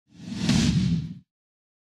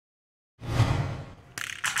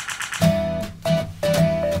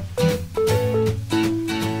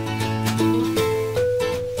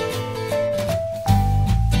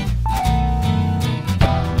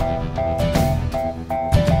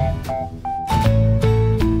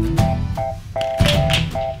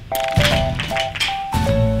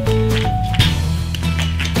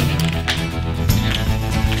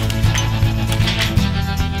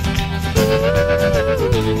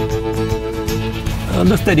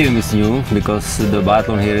The stadium is new because the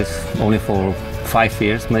biathlon here is only for 5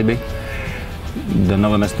 years maybe. The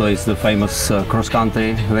Nove Mesto is the famous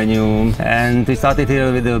cross-country venue, and we started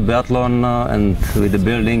here with the biathlon and with the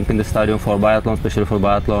building in the stadium for biathlon, especially for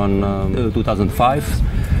biathlon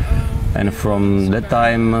 2005. And from that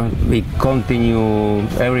time we continue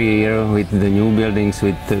every year with the new buildings.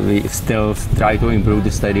 We still try to improve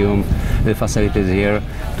the stadium, the facilities here,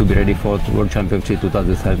 to be ready for World Championship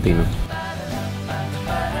 2013.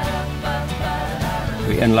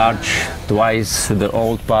 We enlarged twice the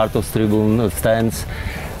old part of tribune stands.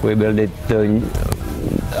 We built it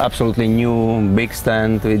absolutely new big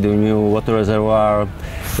stand with a new water reservoir.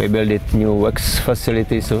 We built it new wax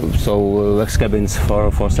facilities, so wax cabins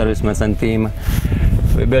for servicemen and team.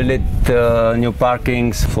 We built it new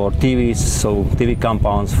parkings for TVs, so TV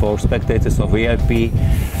compounds for spectators of VIP.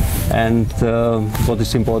 And what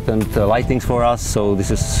is important, lightings for us. So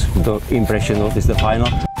this is the impression of this, the final.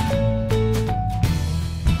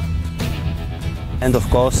 And of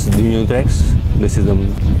course, the new tracks. This is the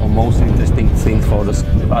most interesting thing for the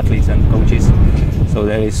athletes and coaches. So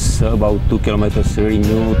there is about 2 kilometers really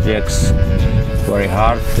new tracks, very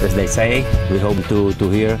hard, as they say. We hope to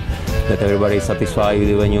hear that everybody is satisfied with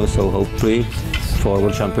the venue. So hopefully, for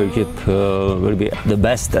World Championship will be the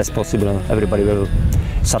best as possible. Everybody will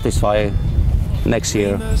satisfy next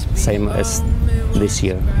year, same as this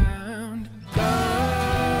year.